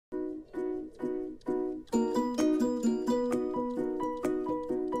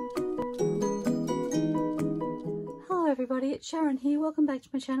everybody, it's Sharon here. Welcome back to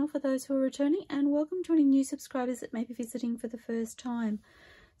my channel for those who are returning, and welcome to any new subscribers that may be visiting for the first time.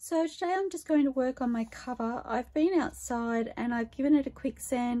 So today I'm just going to work on my cover. I've been outside and I've given it a quick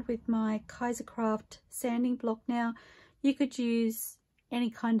sand with my Kaisercraft sanding block. Now you could use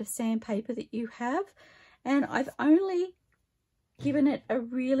any kind of sandpaper that you have, and I've only given it a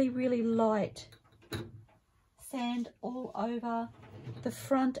really light sand all over the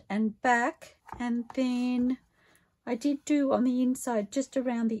front and back, and then I did do on the inside just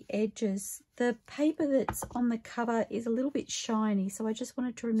around the edges. The paper that's on the cover is a little bit shiny, so I just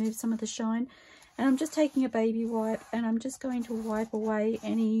wanted to remove some of the shine, and I'm just taking a baby wipe and I'm just going to wipe away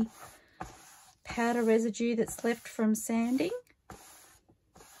any powder residue that's left from sanding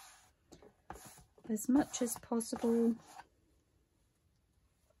as much as possible.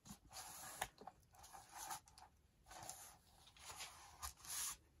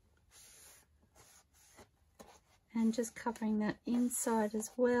 And just covering that inside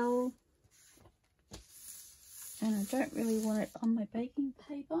as well. And I don't really want it on my baking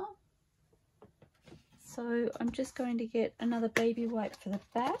paper, so I'm just going to get another baby wipe for the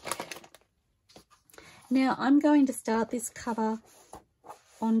back. Now I'm going to start this cover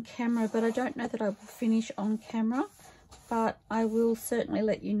on camera, but I don't know that I will finish on camera, but I will certainly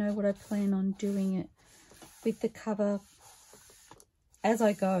let you know what I plan on doing it with the cover as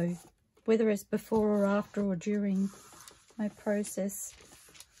I go, whether it's before or after or during my process.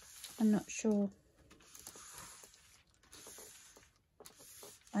 I'm not sure.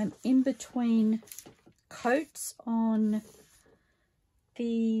 I'm in between coats on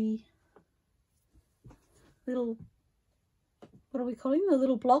the little, what are we calling them, the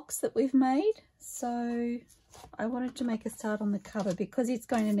little blocks that we've made. So I wanted to make a start on the cover because it's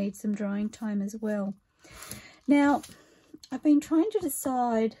going to need some drying time as well. Now I've been trying to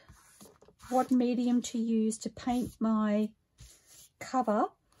decide what medium to use to paint my cover,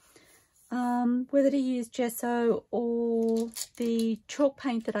 whether to use gesso or the chalk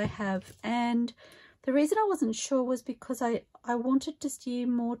paint that I have. And the reason I wasn't sure was because I wanted to steer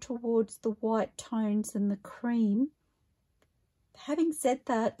more towards the white tones than the cream. Having said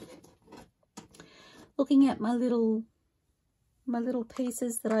that, looking at my little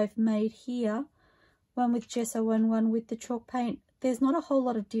pieces that I've made here, one with gesso and one with the chalk paint, there's not a whole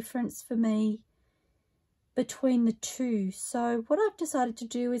lot of difference for me between the two. So what I've decided to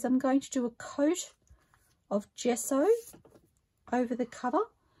do is I'm going to do a coat of gesso over the cover,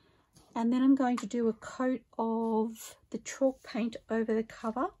 and then I'm going to do a coat of the chalk paint over the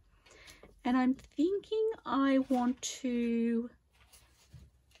cover. And I'm thinking I want to,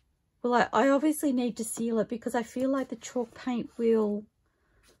 well, I obviously need to seal it because I feel like the chalk paint will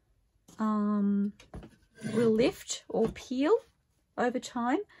lift or peel over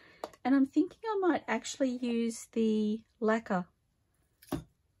time. And I'm thinking I might actually use the lacquer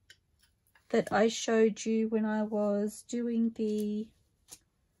that I showed you when I was doing the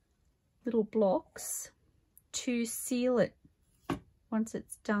little blocks to seal it once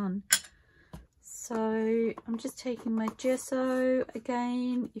it's done. So I'm just taking my gesso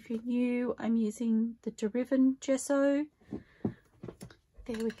again. If you're new, I'm using the Derivan gesso.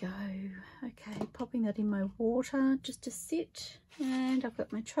 There we go. Okay, popping that in my water just to sit. And I've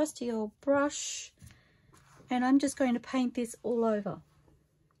got my trusty old brush, and I'm just going to paint this all over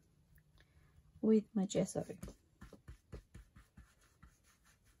with my gesso.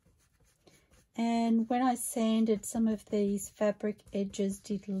 And when I sanded, some of these fabric edges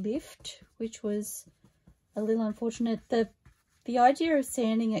did lift, which was a little unfortunate. The idea of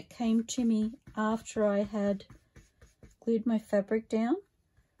sanding it came to me after I had glued my fabric down.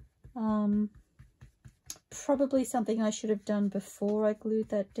 Probably something I should have done before I glued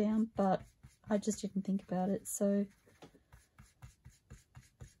that down, but I just didn't think about it. So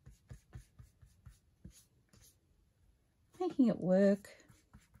making it work.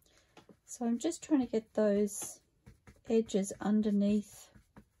 So I'm just trying to get those edges underneath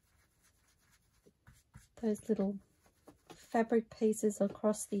those little fabric pieces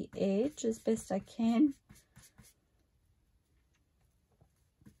across the edge as best I can.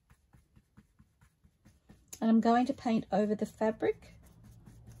 And I'm going to paint over the fabric,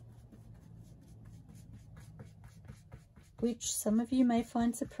 which some of you may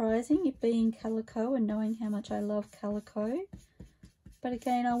find surprising, it being calico and knowing how much I love calico. But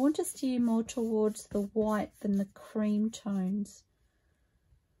again, I want to steer more towards the white than the cream tones.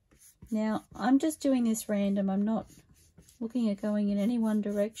 Now, I'm just doing this random. I'm not looking at going in any one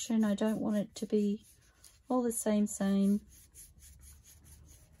direction. I don't want it to be all the same.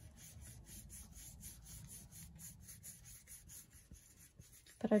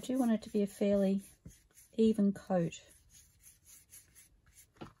 But I do want it to be a fairly even coat.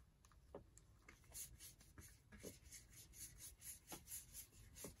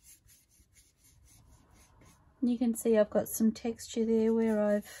 You can see I've got some texture there where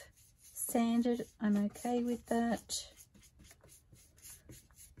I've sanded. I'm okay with that.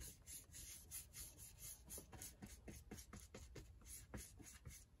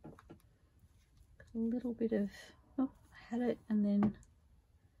 A little bit of, oh, I had it, and then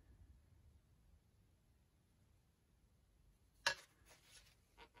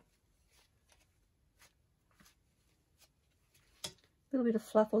a little bit of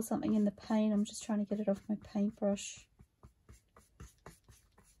fluff or something in the paint. I'm just trying to get it off my paintbrush.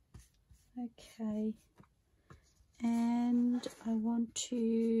 Okay, and I want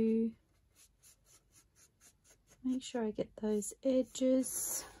to make sure I get those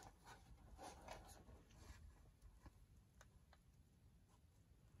edges.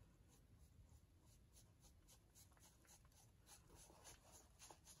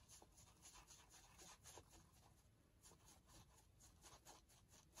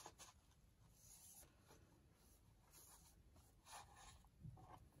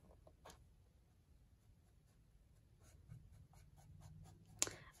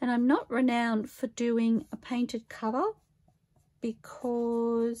 And I'm not renowned for doing a painted cover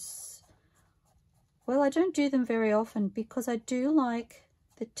because, well, I don't do them very often because I do like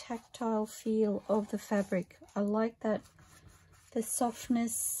the tactile feel of the fabric. I like that, the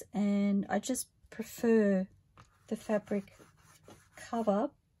softness, and I just prefer the fabric cover.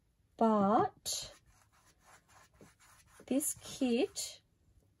 But this kit,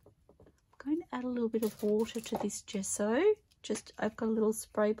 I'm going to add a little bit of water to this gesso. Just, I've got a little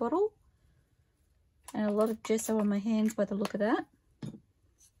spray bottle and a lot of gesso on my hands by the look of that.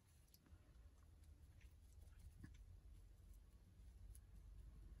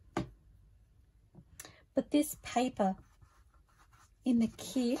 But this paper in the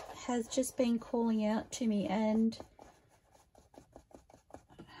kit has just been calling out to me, and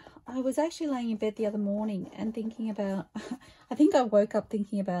I was actually laying in bed the other morning and thinking about, I think I woke up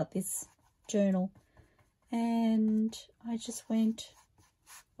thinking about this journal. And I just went,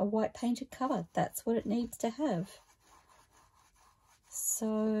 a white painted cover, that's what it needs to have.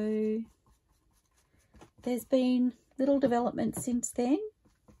 So there's been little development since then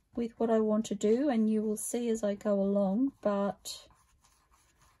with what I want to do, and you will see as I go along, but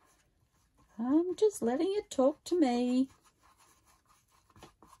I'm just letting it talk to me.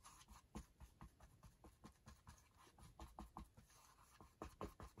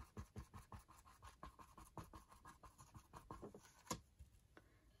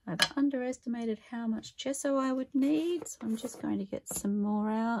 I've underestimated how much gesso I would need, so I'm just going to get some more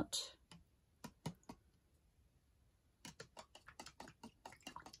out.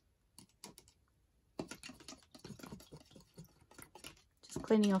 Just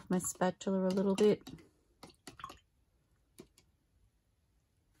cleaning off my spatula a little bit.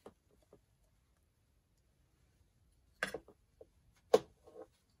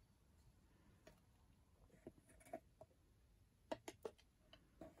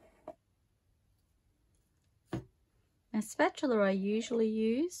 A spatula I usually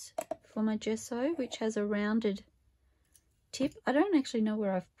use for my gesso, which has a rounded tip. I don't actually know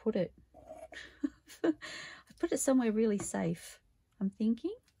where I've put it. I put it somewhere really safe, I'm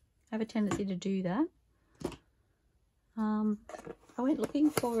thinking. I have a tendency to do that. I went looking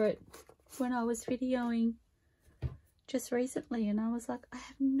for it when I was videoing just recently, and I was like, I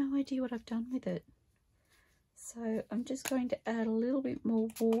have no idea what I've done with it. So I'm just going to add a little bit more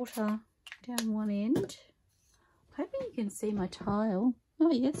water down one end. Hoping you can see my tile.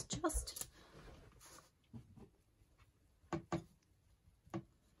 Oh yes, just.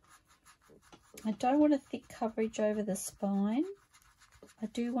 I don't want a thick coverage over the spine. I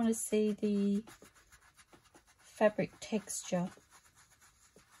do want to see the fabric texture.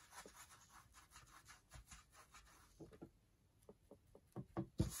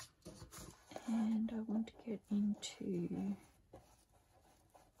 And I want to get into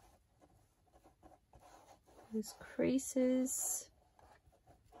those creases.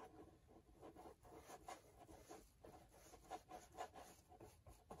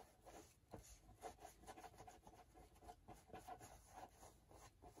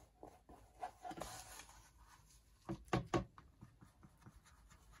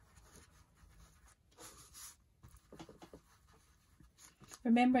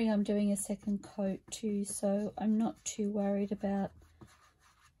 Remembering I'm doing a second coat too, so I'm not too worried about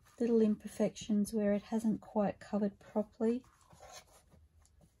little imperfections where it hasn't quite covered properly,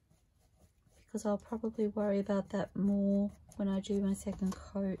 because I'll probably worry about that more when I do my second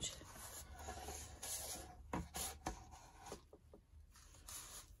coat. And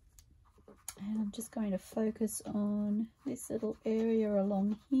I'm just going to focus on this little area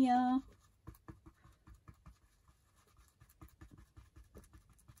along here.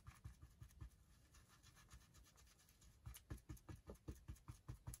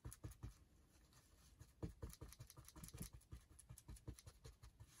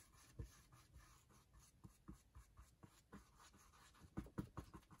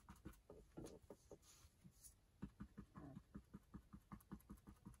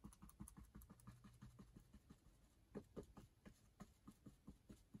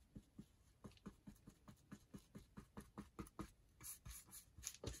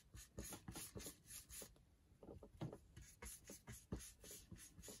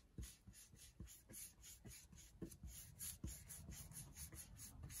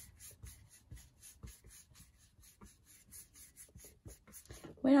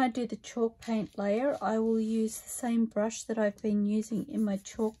 When I do the chalk paint layer, I will use the same brush that I've been using in my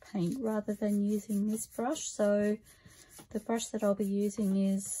chalk paint rather than using this brush. So the brush that I'll be using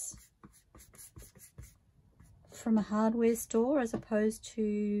is from a hardware store as opposed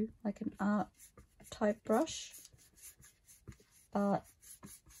to like an art type brush. But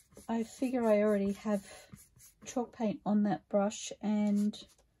I figure I already have chalk paint on that brush, and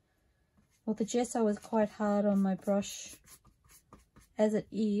well, the gesso is quite hard on my brush as it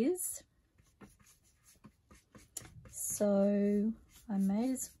is, so I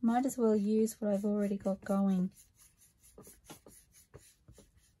might as well use what I've already got going.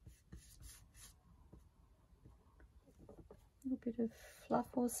 A little bit of fluff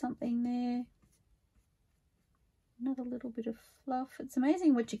or something there. Another little bit of fluff. It's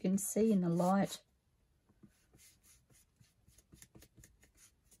amazing what you can see in the light.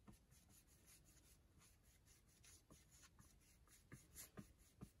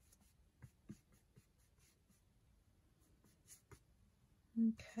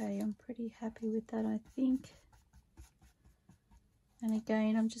 Okay, I'm pretty happy with that, I think. And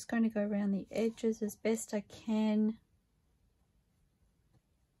again, I'm just going to go around the edges as best I can.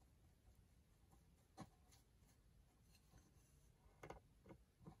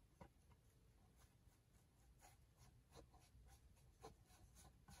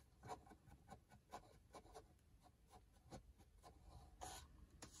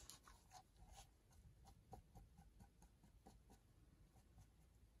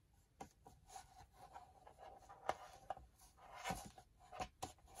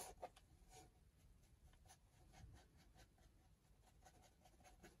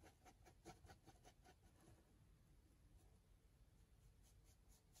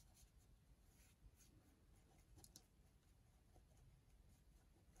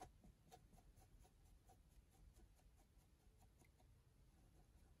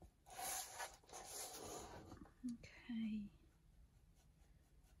 Okay.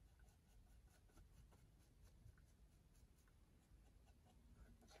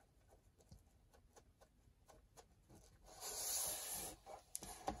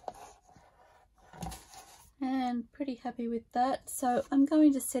 And pretty happy with that. So I'm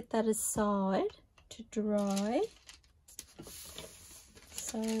going to set that aside to dry.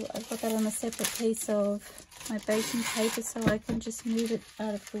 So I've got that on a separate piece of my baking paper so I can just move it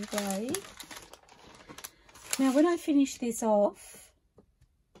out of the way. Now when I finish this off,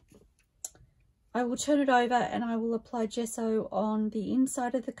 I will turn it over and I will apply gesso on the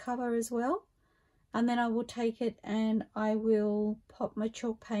inside of the cover as well. And then I will take it and I will pop my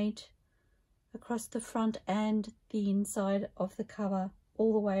chalk paint across the front and the inside of the cover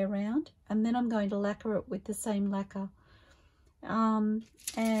all the way around. And then I'm going to lacquer it with the same lacquer.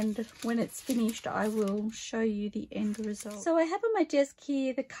 And when it's finished, I will show you the end result. So I have on my desk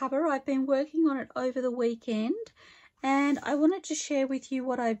here the cover. I've been working on it over the weekend and I wanted to share with you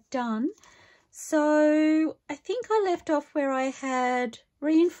what I've done. So I think I left off where I had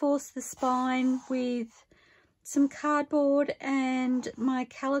reinforced the spine with some cardboard and my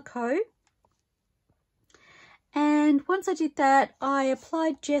calico. And once I did that, I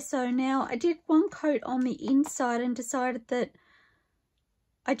applied gesso. Now I did one coat on the inside and decided that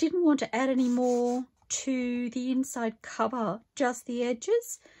I didn't want to add any more to the inside cover, just the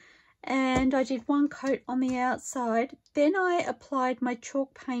edges. And I did one coat on the outside. Then I applied my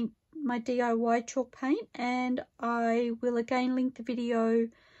chalk paint, my DIY chalk paint, and I will again link the video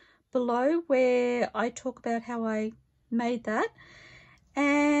below where I talk about how I made that.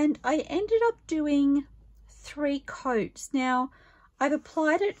 And I ended up doing 3 coats. Now I've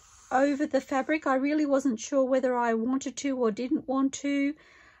applied it over the fabric. I really wasn't sure whether I wanted to or didn't want to,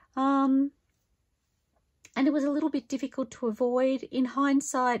 and it was a little bit difficult to avoid. In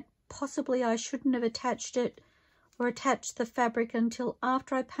hindsight, possibly I shouldn't have attached it or attached the fabric until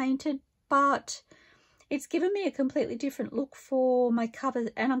after I painted, but it's given me a completely different look for my covers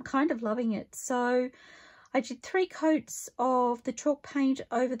and I'm kind of loving it. So I did 3 coats of the chalk paint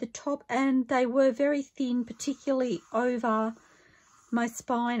over the top and they were very thin, particularly over my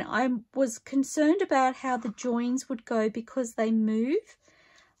spine. I was concerned about how the joins would go because they move.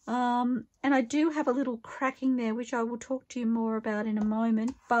 And I do have a little cracking there, which I will talk to you more about in a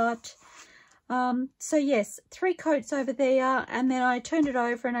moment. But so yes, 3 coats over there, and then I turned it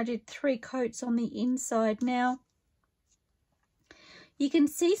over and I did 3 coats on the inside. Now you can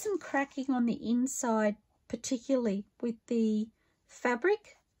see some cracking on the inside, particularly with the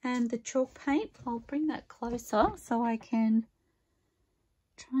fabric and the chalk paint. I'll bring that closer so I can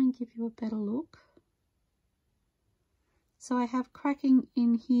try and give you a better look. So I have cracking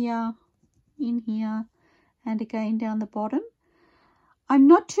in here, and again down the bottom. I'm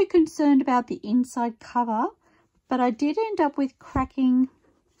not too concerned about the inside cover, but I did end up with cracking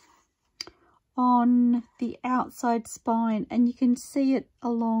on the outside spine, and you can see it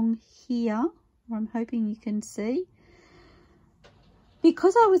along here, or I'm hoping you can see.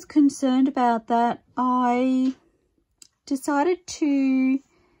 Because I was concerned about that, I decided to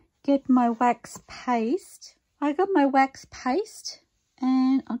get my wax paste. I got my wax paste,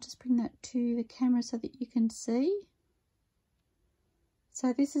 and I'll just bring that to the camera so that you can see.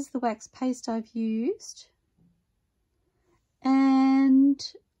 So this is the wax paste I've used, and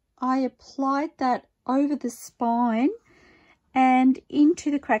I applied that over the spine and into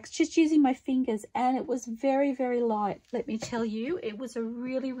the cracks, just using my fingers, and it was very, very light. Let me tell you, it was a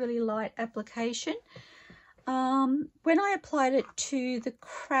really, really light application. When I applied it to the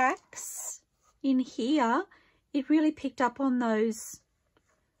cracks in here, it really picked up on those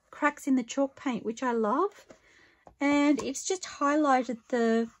cracks in the chalk paint, which I love, and it's just highlighted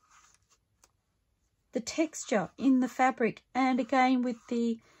the texture in the fabric. And again, with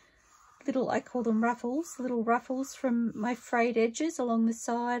the little, I call them ruffles, little ruffles from my frayed edges along the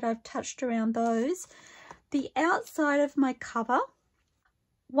side, I've touched around those. The outside of my cover,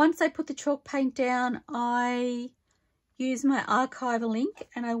 once I put the chalk paint down, I used my archival ink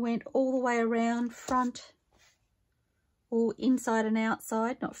and I went all the way around front, or inside and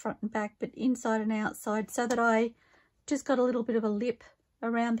outside, not front and back, but inside and outside, so that I just got a little bit of a lip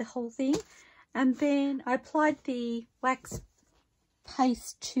around the whole thing. And then I applied the wax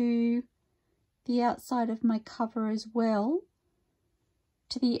paste to the outside of my cover as well,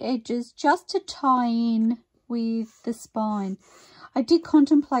 to the edges, just to tie in with the spine. I did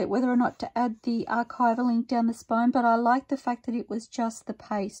contemplate whether or not to add the archival ink down the spine, but I like the fact that it was just the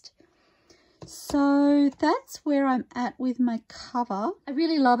paste. So that's where I'm at with my cover. I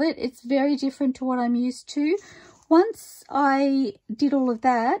really love it. It's very different to what I'm used to. Once I did all of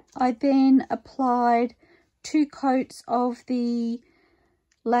that, I then applied 2 coats of the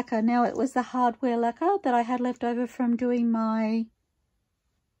lacquer. Now, it was the hardware lacquer that I had left over from doing my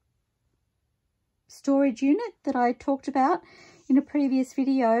storage unit that I talked about in a previous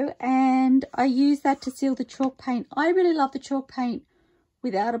video, and I used that to seal the chalk paint. I really love the chalk paint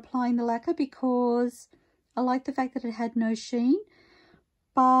without applying the lacquer because I like the fact that it had no sheen,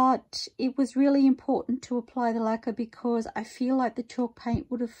 but it was really important to apply the lacquer because I feel like the chalk paint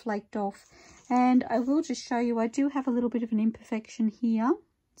would have flaked off. And I will just show you, I do have a little bit of an imperfection here.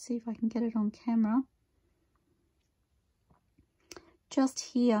 Let's see if I can get it on camera. Just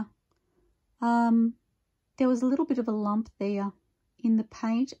here, there was a little bit of a lump there in the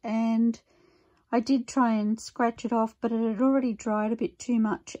paint, and I did try and scratch it off, but it had already dried a bit too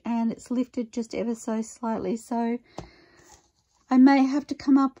much and it's lifted just ever so slightly. So I may have to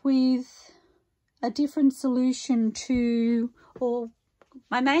come up with a different solution to, or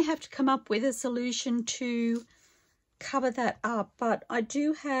I may have to come up with a solution to cover that up. But I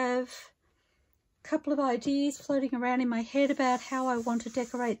do have a couple of ideas floating around in my head about how I want to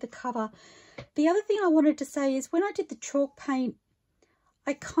decorate the cover. The other thing I wanted to say is when I did the chalk paint,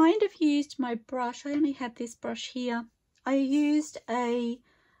 I kind of used my brush. I only have this brush here. I used a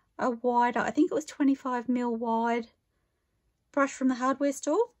wider, I think it was 25mm wide brush from the hardware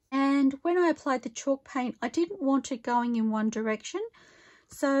store. And when I applied the chalk paint, I didn't want it going in one direction.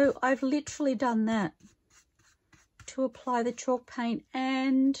 So I've literally done that to apply the chalk paint.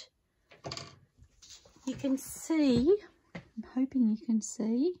 And you can see, I'm hoping you can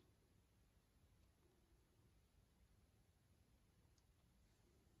see,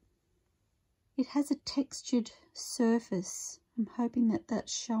 it has a textured surface. I'm hoping that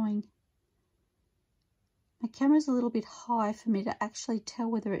that's showing. My camera's a little bit high for me to actually tell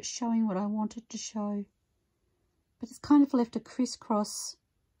whether it's showing what I want it to show. But it's kind of left a crisscross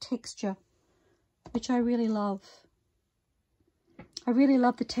texture, which I really love. I really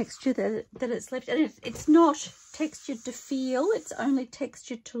love the texture that it's left. And it's not textured to feel, it's only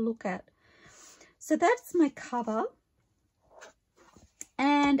textured to look at. So that's my cover.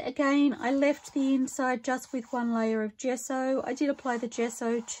 And again, I left the inside just with one layer of gesso. I did apply the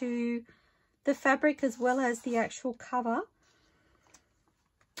gesso to the fabric as well as the actual cover.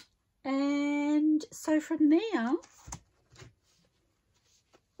 And so from there,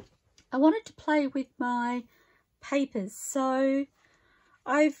 I wanted to play with my papers. So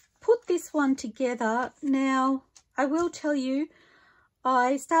I've put this one together. Now, I will tell you,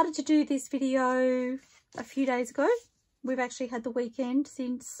 I started to do this video a few days ago. We've actually had the weekend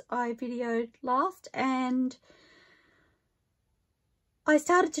since I videoed last, and I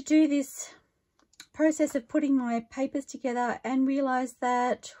started to do this process of putting my papers together and realised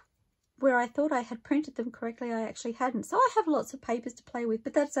that where I thought I had printed them correctly, I actually hadn't. So I have lots of papers to play with,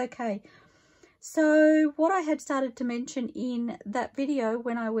 but that's okay. So what I had started to mention in that video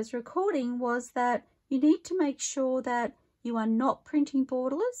when I was recording was that you need to make sure that you are not printing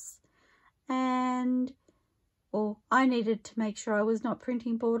borderless, or I needed to make sure I was not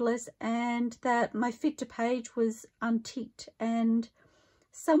printing borderless, and that my fit to page was unticked, and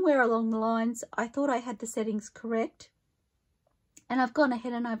somewhere along the lines I thought I had the settings correct, and I've gone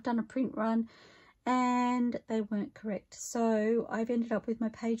ahead and I've done a print run and they weren't correct. So I've ended up with my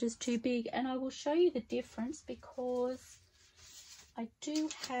pages too big, and I will show you the difference because I do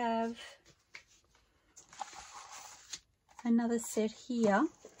have another set here.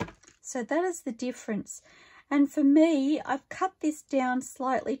 So that is the difference. And for me, I've cut this down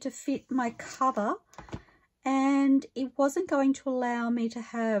slightly to fit my cover, and it wasn't going to allow me to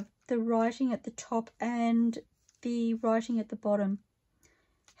have the writing at the top and the writing at the bottom,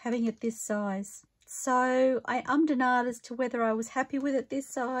 having it this size. So I ummed and ahed as to whether I was happy with it this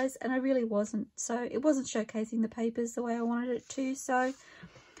size, and I really wasn't. So it wasn't showcasing the papers the way I wanted it to. So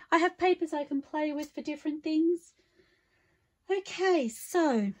I have papers I can play with for different things. Okay,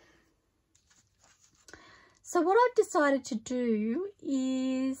 so what I've decided to do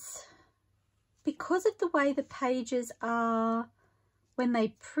is, because of the way the pages are when they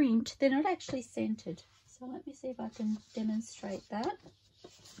print, they're not actually centered. So let me see if I can demonstrate that.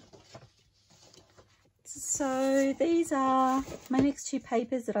 So these are my next two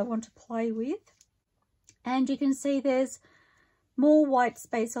papers that I want to play with. And you can see there's more white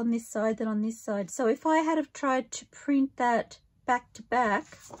space on this side than on this side. So if I had have tried to print that back to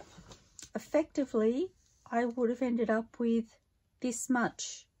back, effectively, I would have ended up with this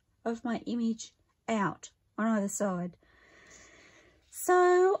much of my image out on either side.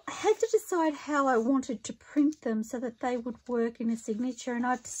 So I had to decide how I wanted to print them so that they would work in a signature, and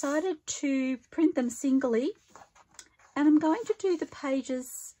I've decided to print them singly, and I'm going to do the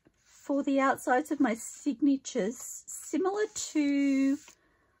pages for the outsides of my signatures similar to,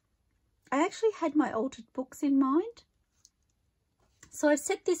 I actually had my altered books in mind. So I've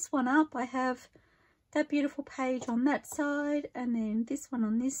set this one up. I have that beautiful page on that side, and then this one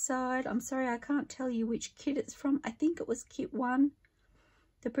on this side. I'm sorry, I can't tell you which kit it's from. I think it was kit 1,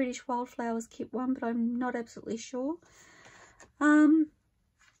 the British Wildflowers kit 1, but I'm not absolutely sure. And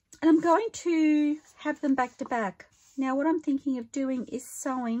I'm going to have them back to back. Now what I'm thinking of doing is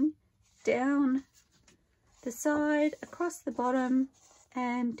sewing down the side, across the bottom,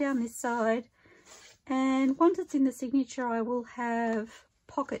 and down this side. And once it's in the signature, I will have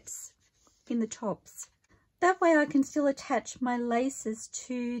pockets in the tops. That way I can still attach my laces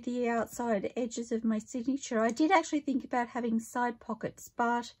to the outside edges of my signature. I did actually think about having side pockets,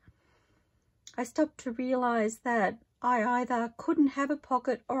 but I stopped to realize that I either couldn't have a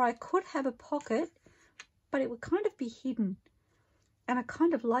pocket, or I could have a pocket, but it would kind of be hidden. And I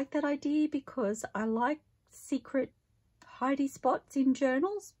kind of like that idea because I like secret hidey spots in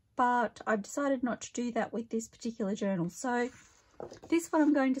journals, but I've decided not to do that with this particular journal. So this one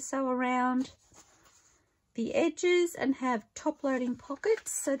I'm going to sew around the edges and have top loading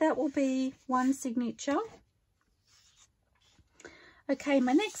pockets. So that will be one signature. Okay,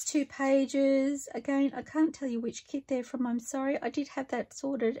 my next two pages, again, I can't tell you which kit they're from, I'm sorry. I did have that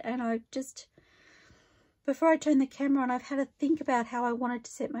sorted, and I just, before I turned the camera on, I've had to think about how I wanted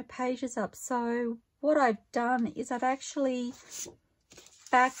to set my pages up. So what I've done is I've actually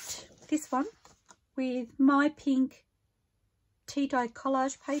backed this one with my pink tea dye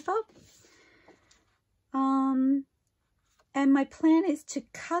collage paper. And my plan is to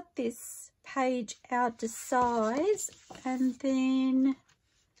cut this page out to size, and then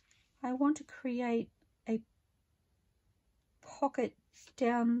I want to create a pocket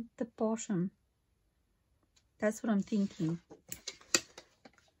down the bottom. That's what I'm thinking.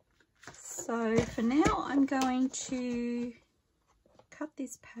 So for now, I'm going to cut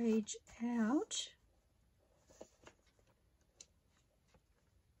this page out.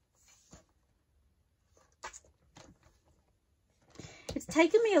 It's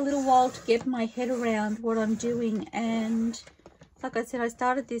taken me a little while to get my head around what I'm doing, and like I said, I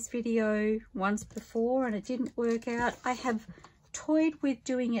started this video once before and it didn't work out. I have toyed with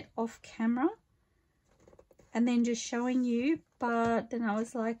doing it off camera and then just showing you, but then I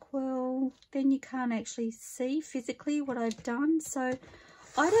was like, well, then you can't actually see physically what I've done. So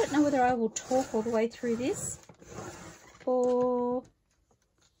I don't know whether I will talk all the way through this, or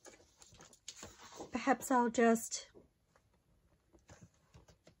perhaps I'll just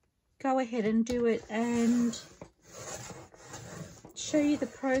go ahead and do it and show you the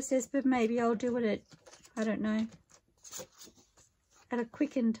process, but maybe I'll do it at, I don't know, at a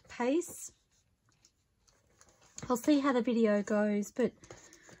quickened pace. I'll see how the video goes, but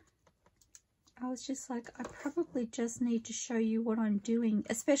I was just like, I probably just need to show you what I'm doing,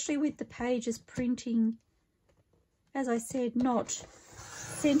 especially with the pages printing, as I said, not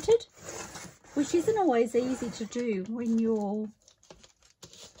centered, which isn't always easy to do when you're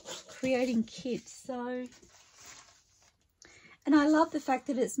creating kits. So, and I love the fact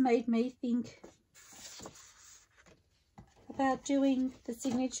that it's made me think about doing the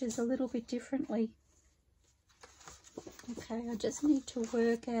signatures a little bit differently. Okay, I just need to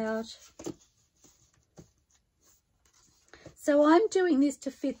work out. So I'm doing this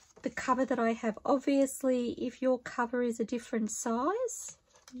to fit the cover that I have. Obviously, if your cover is a different size,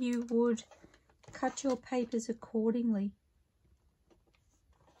 you would cut your papers accordingly.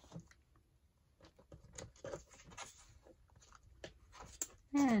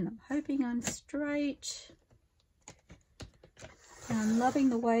 And I'm hoping I'm straight. And I'm loving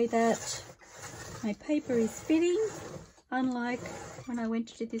the way that my paper is fitting, unlike when I went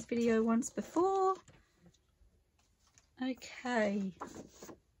to do this video once before. Okay.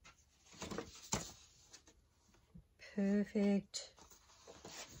 Perfect.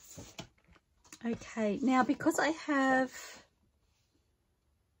 Okay, now because I have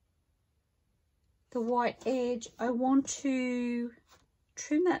the white edge, I want to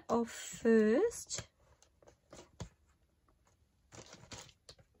trim that off first.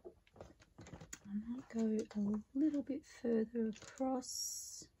 I might go a little bit further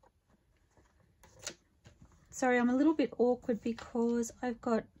across. Sorry, I'm a little bit awkward because I've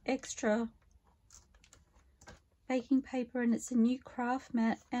got extra baking paper and it's a new craft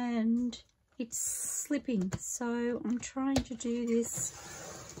mat and it's slipping. So I'm trying to do this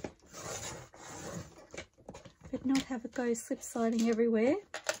but not have it go slip sliding everywhere.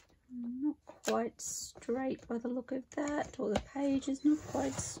 Not quite straight by the look of that, or the page is not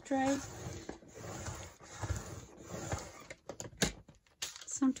quite straight.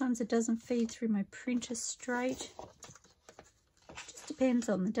 Sometimes it doesn't feed through my printer straight. Just depends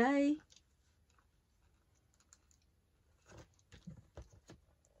on the day.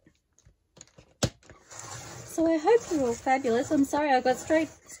 So I hope you're all fabulous. I'm sorry I got straight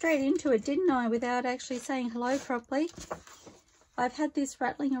into it, didn't I, without actually saying hello properly. I've had this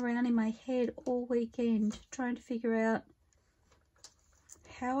rattling around in my head all weekend, trying to figure out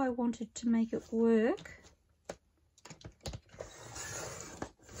how I wanted to make it work.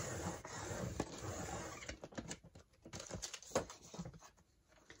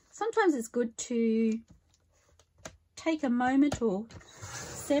 Sometimes it's good to take a moment or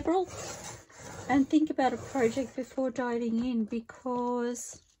several and think about a project before diving in,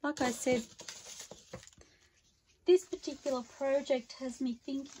 because, like I said, this particular project has me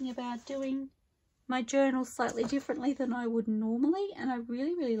thinking about doing my journal slightly differently than I would normally, and I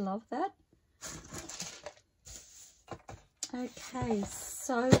really, really love that. Okay,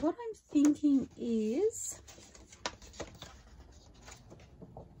 so what I'm thinking is,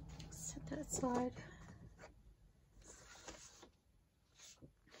 set that aside.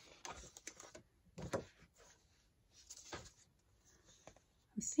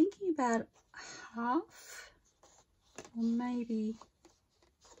 I'm thinking about half, or maybe,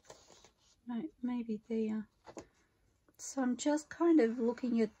 no, maybe there. So I'm just kind of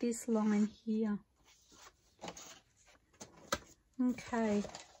looking at this line here. Okay,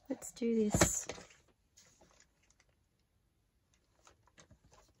 let's do this.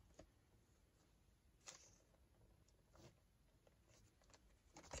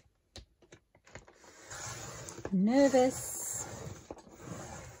 I'm nervous.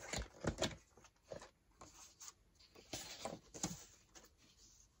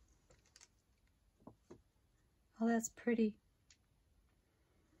 Oh, that's pretty.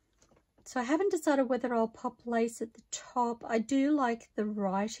 So I haven't decided whether I'll pop lace at the top. I do like the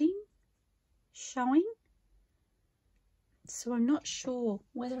writing showing, so I'm not sure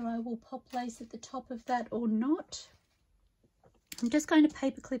whether I will pop lace at the top of that or not. I'm just going to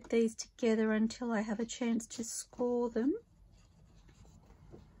paper clip these together until I have a chance to score them.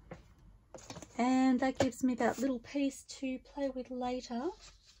 And that gives me that little piece to play with later.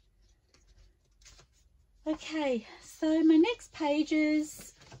 Okay, so my next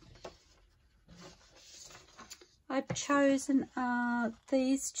pages I've chosen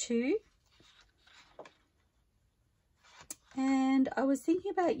these two, and I was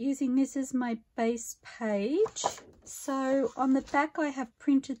thinking about using this as my base page. So on the back I have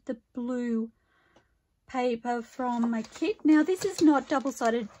printed the blue paper from my kit. Now this is not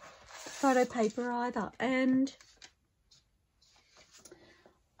double-sided photo paper either, and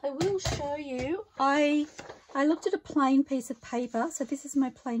I will show you. I I looked at a plain piece of paper, so this is my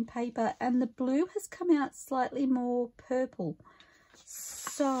plain paper, and the blue has come out slightly more purple.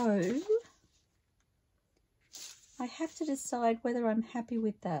 So I have to decide whether I'm happy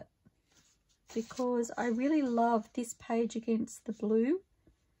with that, because I really love this page against the blue,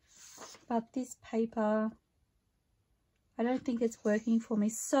 but this paper, I don't think it's working for me.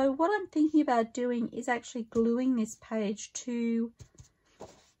 So what I'm thinking about doing is actually gluing this page to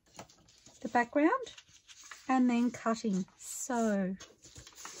the background and then cutting. So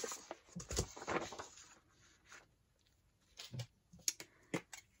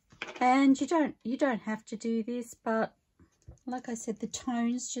and you don't have to do this, but like I said, the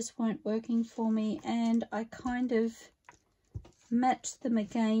tones just weren't working for me, and I kind of matched them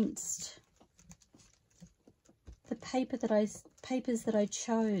against the papers that I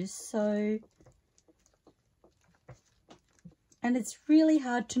chose. So, and it's really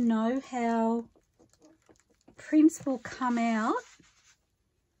hard to know how prints will come out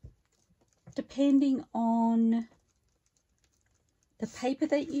depending on the paper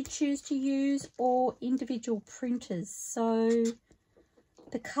that you choose to use or individual printers. So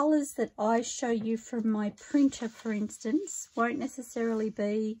the colours that I show you from my printer, for instance, won't necessarily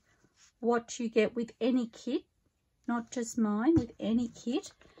be what you get with any kit, not just mine, with any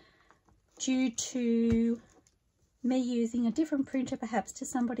kit, due to me using a different printer perhaps to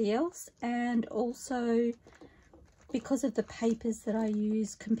somebody else, and also because of the papers that I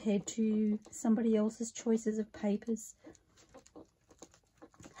use compared to somebody else's choices of papers.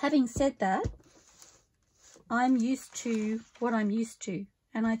 Having said that, I'm used to what I'm used to,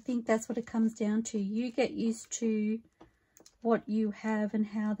 and I think that's what it comes down to. You get used to what you have and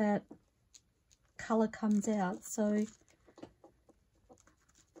how that colour comes out. So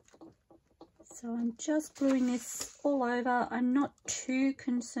I'm just gluing this all over. I'm not too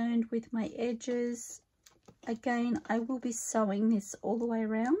concerned with my edges. Again, I will be sewing this all the way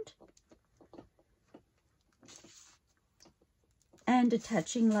around and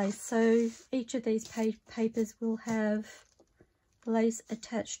attaching lace. So each of these papers will have lace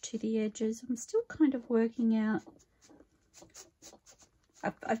attached to the edges. I'm still kind of working out.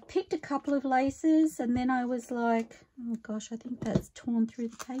 I've picked a couple of laces, and then I was like, oh gosh, I think that's torn through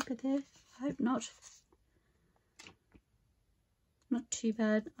the paper there. I hope not. Not too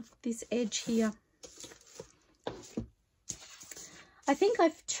bad. This edge here, I think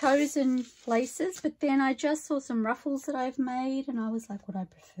I've chosen laces, but then I just saw some ruffles that I've made and I was like, would I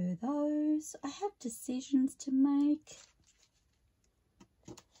prefer those? I have decisions to make.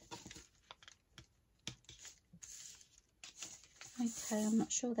 Okay, I'm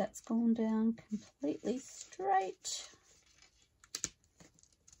not sure that's gone down completely straight.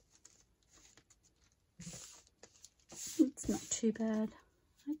 It's not too bad.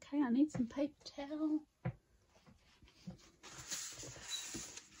 Okay, I need some paper towel.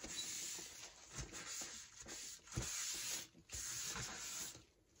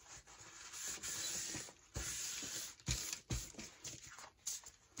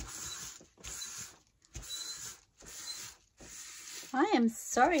 I am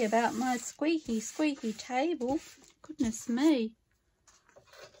sorry about my squeaky table. Goodness me.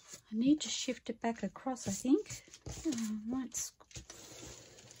 I need to shift it back across, I think. Oh, I might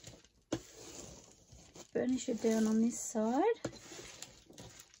burnish it down on this side.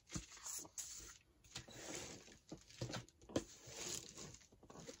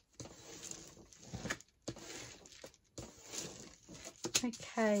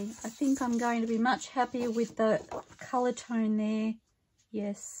 Okay, I think I'm going to be much happier with the colour tone there.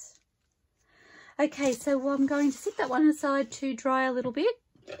 Yes. Okay, so I'm going to sit that one aside to dry a little bit.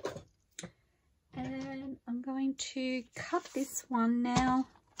 And I'm going to cut this one now.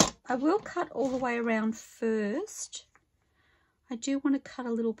 I will cut all the way around first. I do want to cut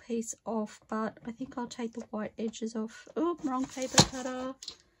a little piece off, but I think I'll take the white edges off. Oh, wrong paper cutter.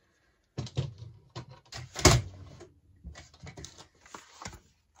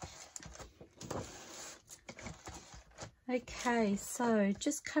 Okay, so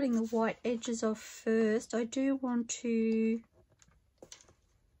just cutting the white edges off first. I do want to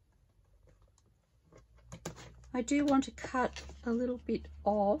cut a little bit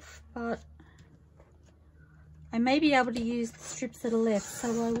off, but I may be able to use the strips that are left, so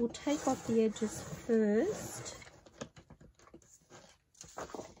I will take off the edges first.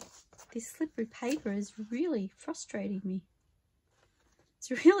 This slippery paper is really frustrating me.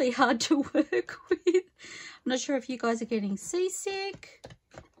 It's really hard to work with. I'm not sure if you guys are getting seasick.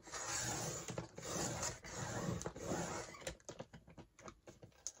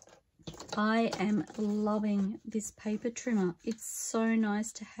 I am loving this paper trimmer. It's so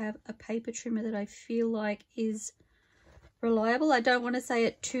nice to have a paper trimmer that I feel like is reliable. I don't want to say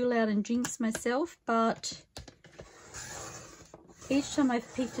it too loud and jinx myself, but each time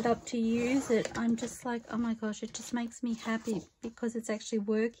I've picked it up to use it, I'm just like, oh my gosh, it just makes me happy because it's actually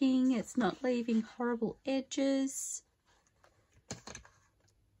working. It's not leaving horrible edges.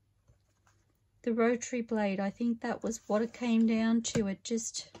 The rotary blade, I think that was what it came down to. It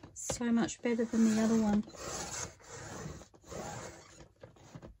just so much better than the other one.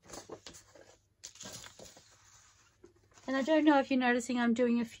 And I don't know if you're noticing I'm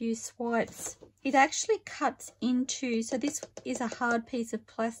doing a few swipes. It actually cuts into, so this is a hard piece of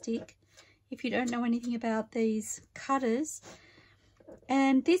plastic, if you don't know anything about these cutters.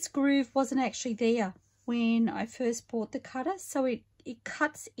 And this groove wasn't actually there when I first bought the cutter, so it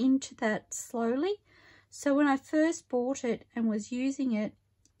cuts into that slowly. So when I first bought it and was using it,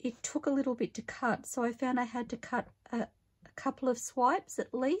 it took a little bit to cut. So I found I had to cut a couple of swipes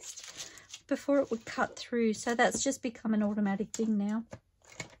at least before it would cut through. So that's just become an automatic thing now.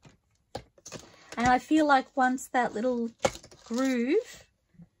 And I feel like once that little groove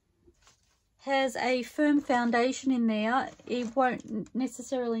has a firm foundation in there, it won't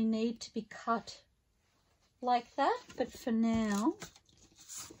necessarily need to be cut like that. But for now,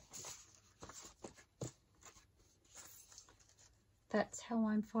 that's how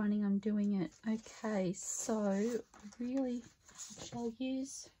I'm finding I'm doing it. Okay, so really shall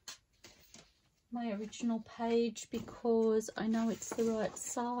use my original page because I know it's the right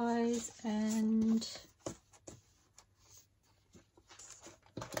size. And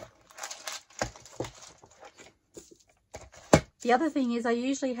the other thing is I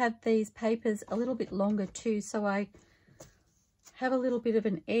usually have these papers a little bit longer too, so I have a little bit of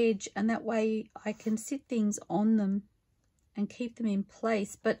an edge, and that way I can sit things on them and keep them in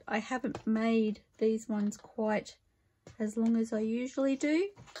place. But I haven't made these ones quite as long as I usually do,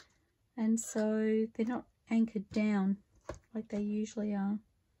 and so they're not anchored down like they usually are.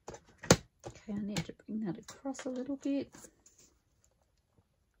 Okay, I need to bring that across a little bit.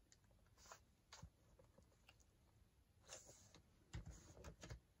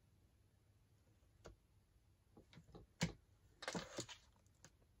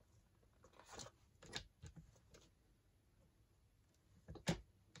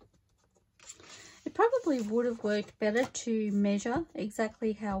 It probably would have worked better to measure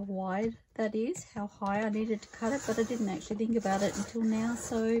exactly how wide that is, how high I needed to cut it, but I didn't actually think about it until now,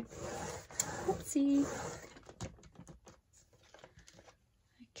 so whoopsie.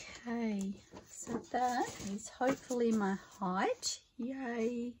 Okay, so that is hopefully my height,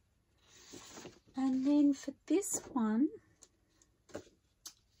 yay. And then for this one,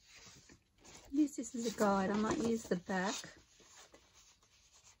 this is a guide, I might use the back.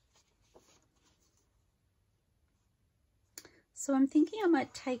 So I'm thinking I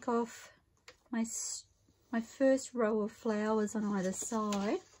might take off my first row of flowers on either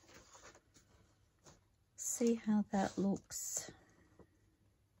side. See how that looks.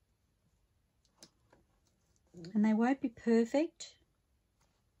 And they won't be perfect.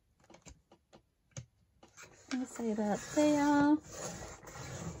 I'll say about there.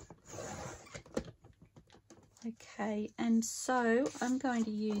 Okay, and so I'm going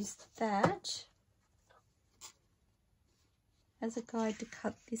to use that as a guide to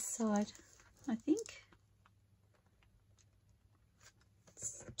cut this side, I think.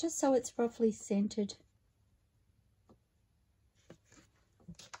 Just so it's roughly centered.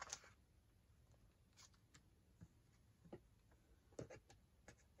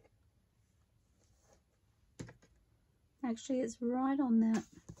 Actually, it's right on that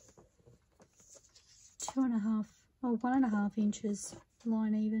 2.5 or 1.5 inches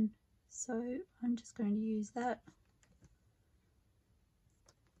line even. So I'm just going to use that.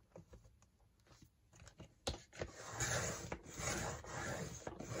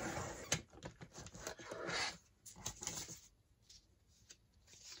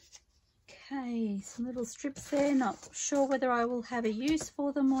 Okay, some little strips there. Not sure whether I will have a use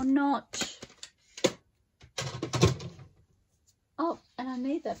for them or not. Oh, and I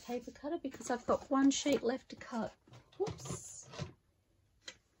need that paper cutter because I've got one sheet left to cut. Whoops.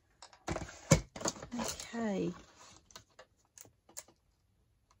 Okay.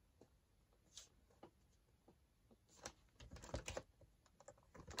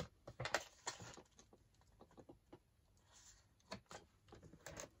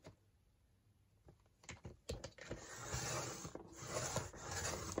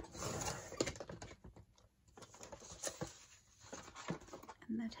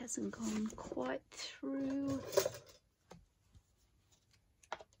 That hasn't gone quite through.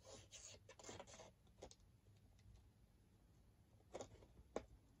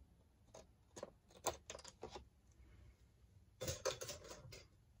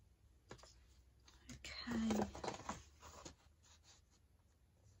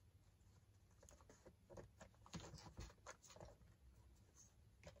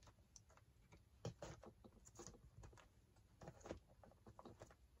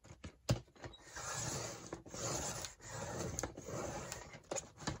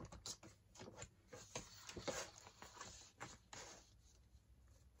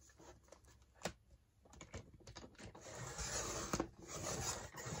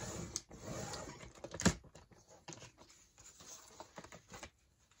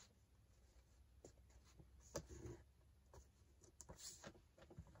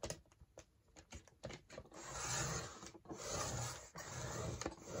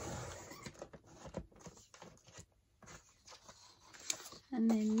 And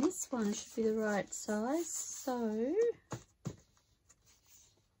then this one should be the right size, so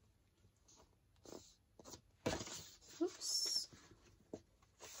oops,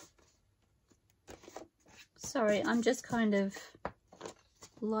 sorry, I'm just kind of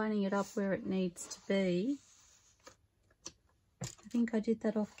lining it up where it needs to be. I think I did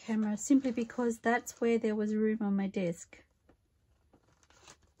that off camera simply because that's where there was room on my desk.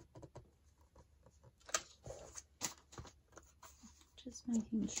 Just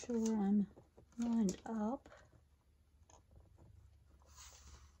making sure I'm lined up.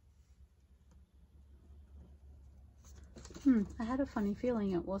 I had a funny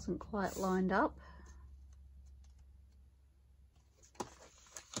feeling it wasn't quite lined up.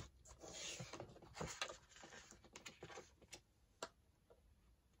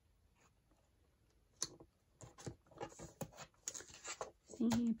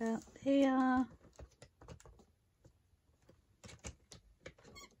 Thinking about there.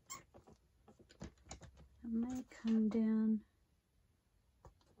 It may come down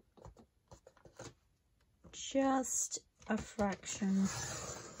just a fraction,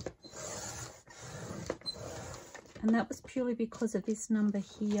 and that was purely because of this number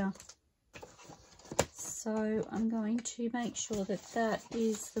here. So I'm going to make sure that that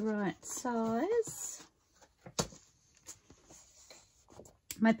is the right size.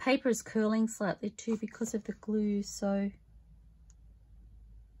 My paper is curling slightly too because of the glue, so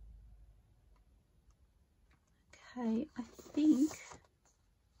okay, I think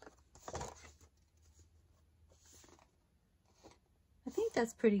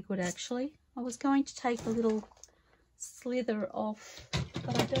that's pretty good actually. I was going to take a little slither off,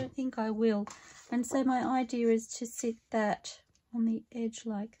 but I don't think I will. And so my idea is to sit that on the edge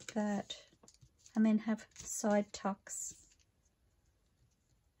like that and then have side tucks.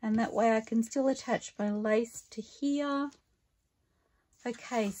 And that way I can still attach my lace to here.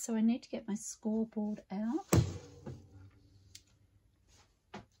 Okay, so I need to get my scoreboard out.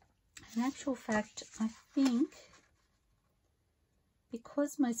 In actual fact, I think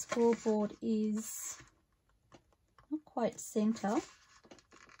because my scoreboard is not quite center,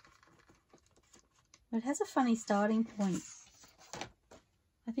 it has a funny starting point.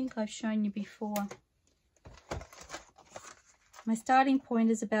 I think I've shown you before. My starting point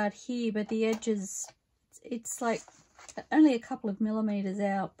is about here, but the edges, it's like only a couple of millimeters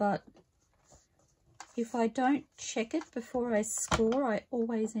out, but if I don't check it before I score, I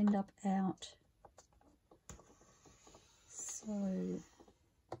always end up out. So,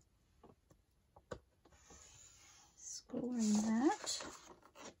 scoring that.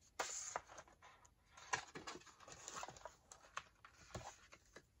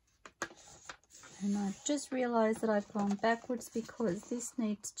 And I've just realised that I've gone backwards because this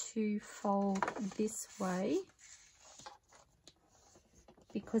needs to fold this way,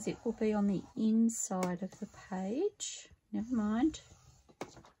 because it will be on the inside of the page. Never mind.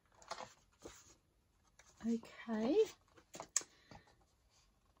 Okay.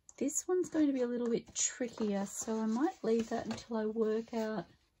 This one's going to be a little bit trickier, so I might leave that until I work out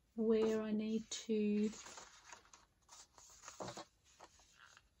where I need to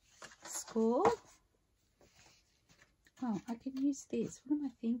score. Oh, I can use this. What am I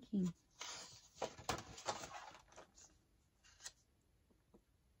thinking?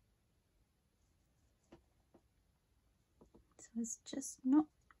 So it's just not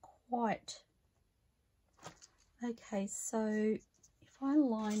quite. Okay, so if I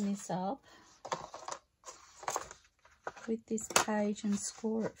line this up with this page and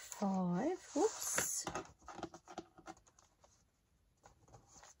score at 5, whoops.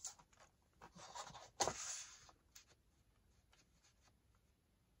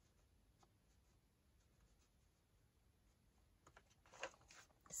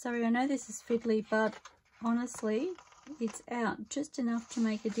 Sorry, I know this is fiddly, but honestly, it's out just enough to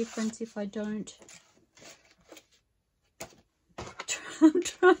make a difference if I don't. I'm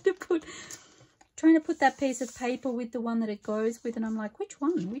trying to put that piece of paper with the one that it goes with, and I'm like, which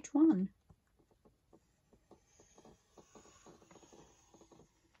one? Which one?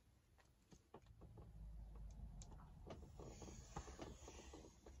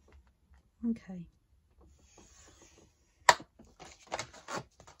 Okay.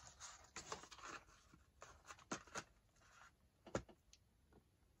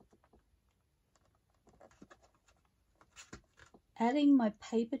 Adding my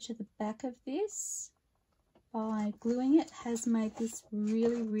paper to the back of this by gluing it has made this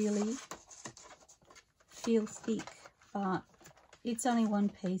really, really feel thick, but it's only one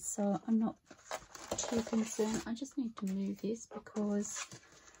piece, so I'm not too concerned. I just need to move this because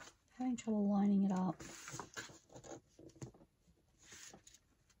I'm having trouble lining it up.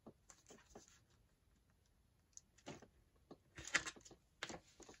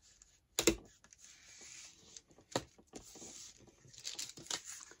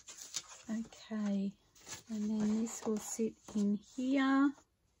 Okay, and then this will sit in here.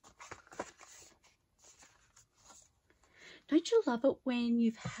 Don't you love it when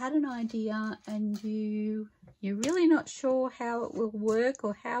you've had an idea and you're really not sure how it will work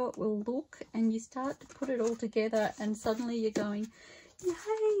or how it will look, and you start to put it all together and suddenly you're going, yay,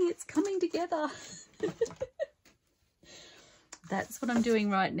 it's coming together. That's what I'm doing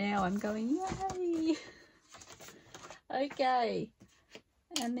right now. I'm going, yay. Okay,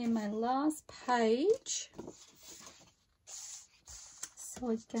 and then my last page. So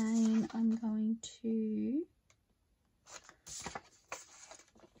again, I'm going to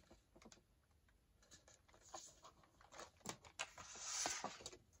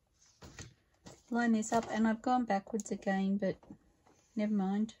line this up, and I've gone backwards again, but never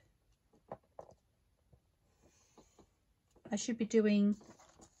mind. I should be doing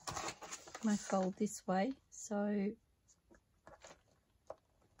my fold this way, so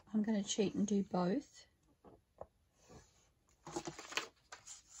I'm going to cheat and do both.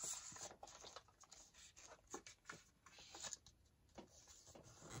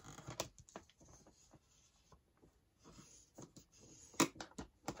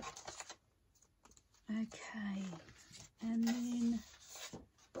 Okay, and then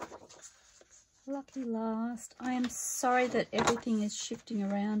lucky last. I am sorry that everything is shifting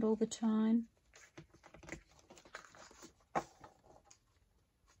around all the time.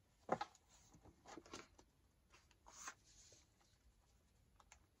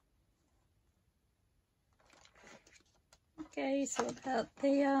 Okay, so about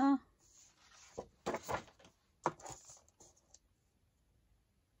there.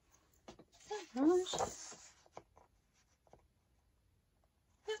 Right.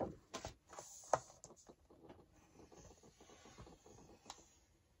 Yep.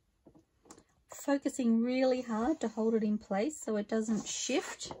 Focusing really hard to hold it in place so it doesn't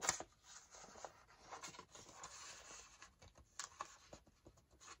shift.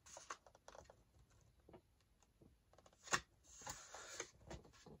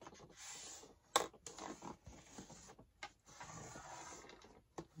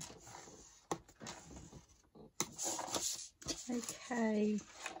 Okay.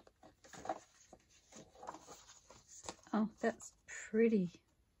 Oh, that's pretty.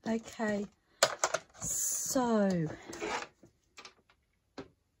 Okay. So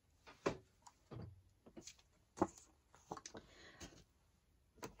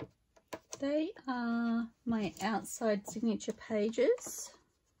they are my outside signature pages.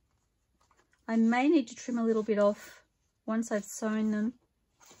 I may need to trim a little bit off once I've sewn them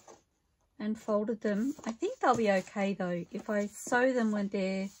and folded them. I think they'll be okay though. If I sew them when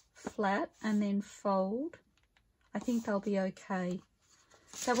they're flat and then fold, I think they'll be okay.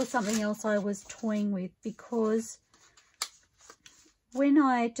 That was something else I was toying with, because when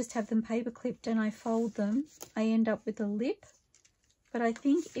I just have them paper clipped and I fold them, I end up with a lip. But I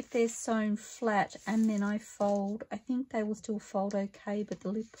think if they're sewn flat and then I fold, I think they will still fold okay, but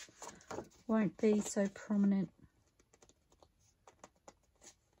the lip won't be so prominent.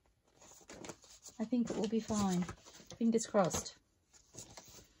 I think it will be fine. Fingers crossed.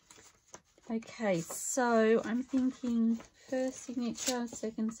 Okay, so I'm thinking first signature,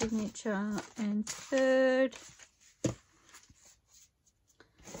 second signature, and third.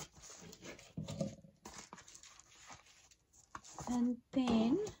 And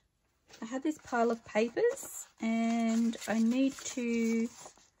then I have this pile of papers and I need to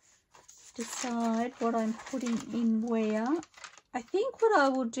decide what I'm putting in where. I think what I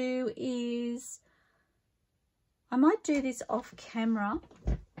will do is, I might do this off camera.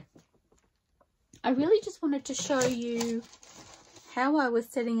 I really just wanted to show you how I was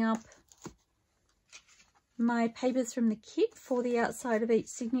setting up my papers from the kit for the outside of each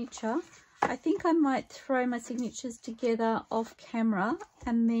signature. I think I might throw my signatures together off camera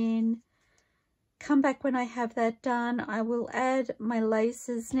and then come back when I have that done. I will add my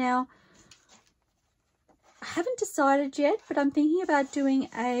laces. Now, I haven't decided yet, but I'm thinking about doing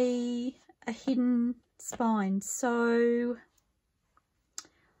a hidden spine. So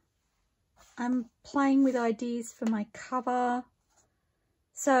I'm playing with ideas for my cover.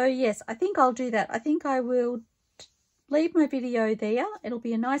 So yes, I think I'll do that. I think I will leave my video there. It'll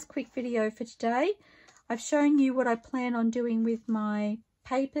be a nice quick video for today. I've shown you what I plan on doing with my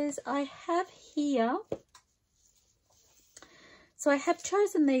papers. I have here, so I have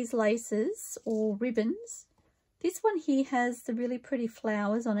chosen these laces or ribbons. This one here has the really pretty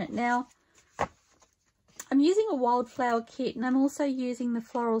flowers on it. Now, I'm using a wildflower kit, and I'm also using the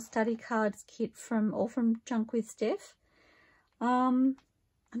floral study cards kit from JunkWithSteph.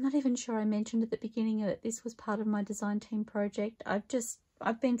 I'm not even sure I mentioned at the beginning that this was part of my design team project. I've just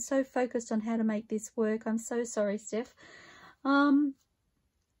I've been so focused on how to make this work. I'm so sorry, Steph.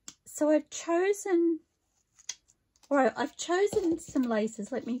 So I've chosen some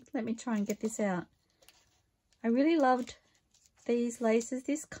laces. Let me try and get this out. I really loved these laces.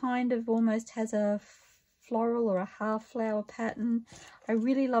 This kind of almost has a floral or a half flower pattern. I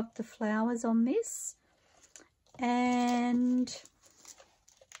really loved the flowers on this, and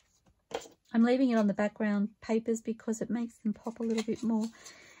I'm leaving it on the background papers because it makes them pop a little bit more.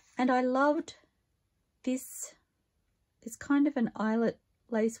 And I loved this. It's kind of an eyelet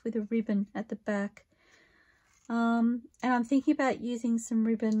lace with a ribbon at the back. And I'm thinking about using some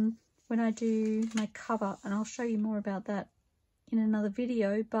ribbon when I do my cover, and I'll show you more about that in another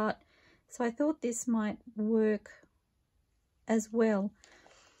video. But so I thought this might work as well.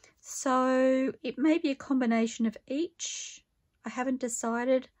 So it may be a combination of each. I haven't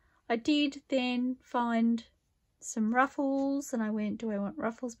decided. I did then find some ruffles, and I went, do I want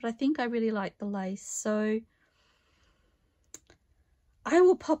ruffles? But I think I really like the lace, so I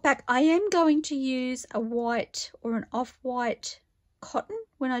will pop back. I am going to use a white or an off-white cotton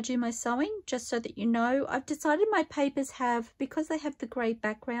when I do my sewing, just so that you know. I've decided my papers have, because they have the grey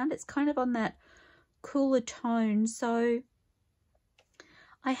background, it's kind of on that cooler tone. So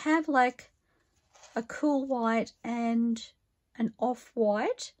I have like a cool white and an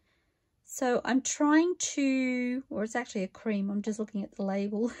off-white. So I'm trying to, or it's actually a cream, I'm just looking at the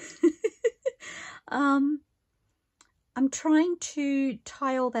label. I'm trying to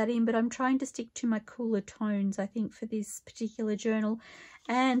tie all that in, but I'm trying to stick to my cooler tones, I think, for this particular journal.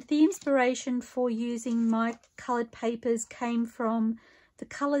 And the inspiration for using my coloured papers came from the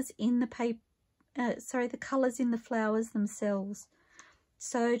colours in the paper, the colours in the flowers themselves.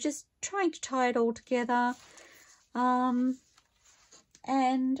 So just trying to tie it all together. And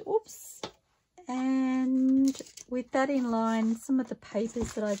with that in line, some of the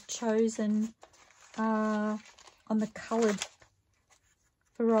papers that I've chosen are on the coloured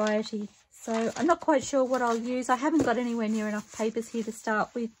variety. So I'm not quite sure what I'll use. I haven't got anywhere near enough papers here to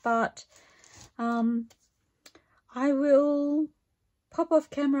start with, but I will pop off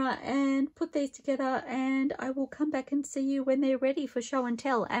camera and put these together, and I will come back and see you when they're ready for show and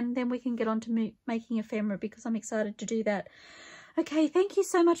tell, and then we can get on to making ephemera, because I'm excited to do that. Okay, thank you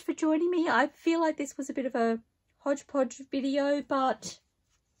so much for joining me. I feel like this was a bit of a hodgepodge video, but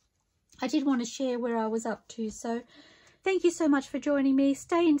I did want to share where I was up to. So thank you so much for joining me.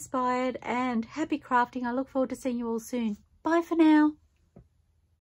 Stay inspired and happy crafting. I look forward to seeing you all soon. Bye for now.